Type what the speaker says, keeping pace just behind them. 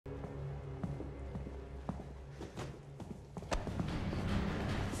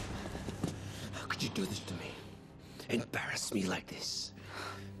could you do this to me? Embarrass me like this?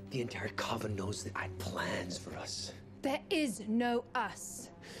 The entire coven knows that I had plans for us. There is no us.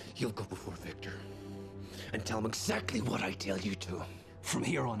 You'll go before Victor and tell him exactly what I tell you to. From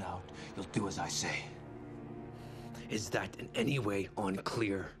here on out, you'll do as I say. Is that in any way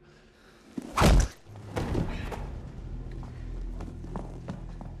unclear?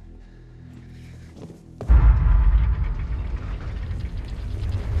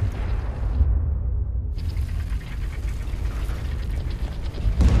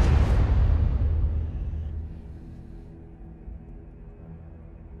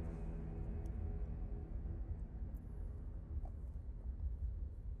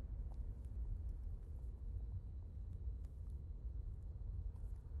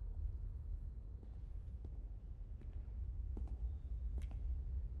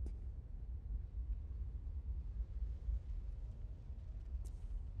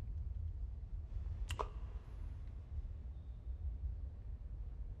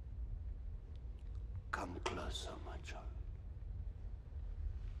 Come closer, my child.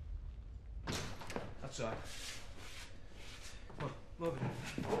 That's all right. Come on, move it.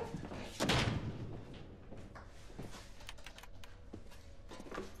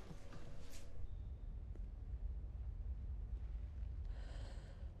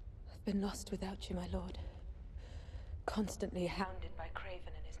 I've been lost without you, my lord. Constantly hounded by Kraven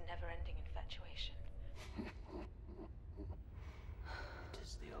and his never-ending infatuation. It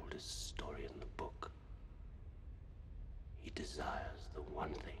is the oldest story in the book. He desires the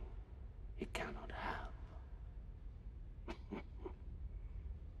one thing he cannot have.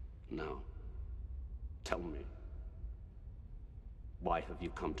 Now, tell me, why have you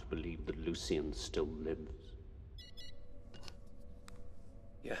come to believe that Lucian still lives?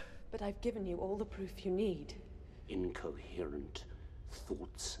 Yeah. But I've given you all the proof you need. Incoherent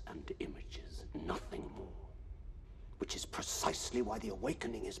thoughts and images, nothing more. Which is precisely why the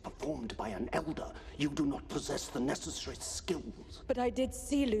awakening is performed by an elder. You do not possess the necessary skills. But I did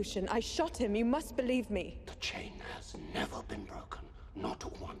see Lucian. I shot him. You must believe me. The chain has never been broken. Not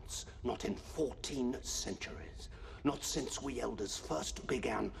once. Not in 14 centuries. Not since we elders first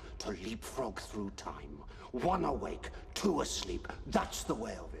began to leapfrog through time. One awake, two asleep. That's the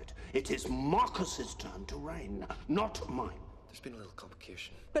way of it. It is Marcus's turn to reign, not mine. There's been a little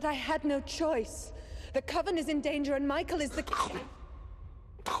complication. But I had no choice. The Coven is in danger and Micheal is the...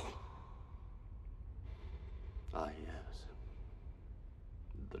 Ah, yes.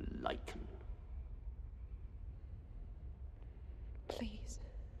 The lichen. Please.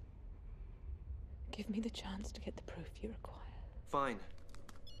 Give me the chance to get the proof you require. Fine.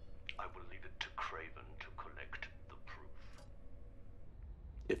 I will leave it to Kraven to collect the proof.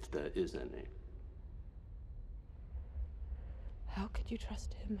 If there is any. How could you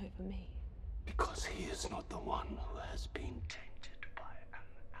trust him over me? Because he is not the one who has been tainted by an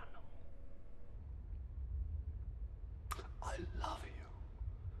animal. I love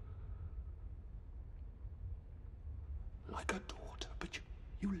you. Like a daughter, but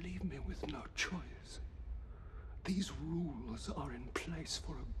you leave me with no choice. These rules are in place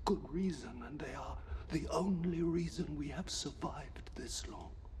for a good reason, and they are the only reason we have survived this long.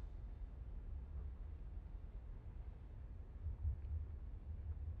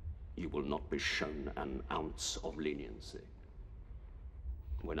 You will not be shown an ounce of leniency.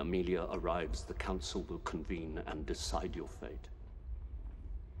 When Amelia arrives, the council will convene and decide your fate.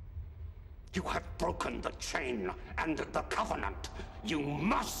 You have broken the chain and the covenant. You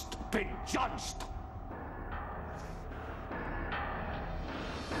must be judged.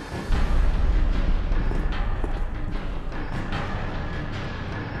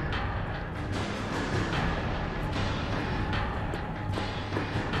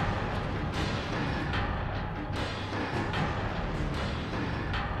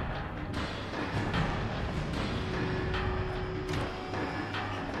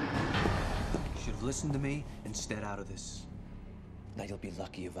 Listen to me and stay out of this. Now you'll be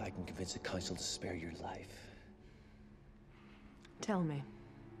lucky if I can convince the council to spare your life. Tell me,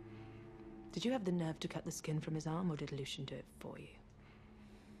 did you have the nerve to cut the skin from his arm, or did Lucian do it for you?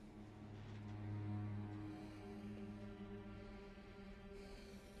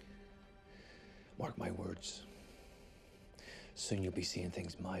 Mark my words. Soon you'll be seeing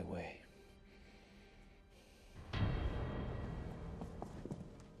things my way.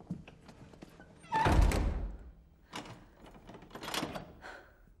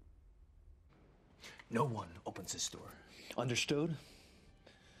 No one opens this door. Understood?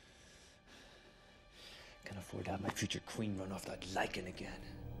 Can't afford to have my future queen run off that lichen again.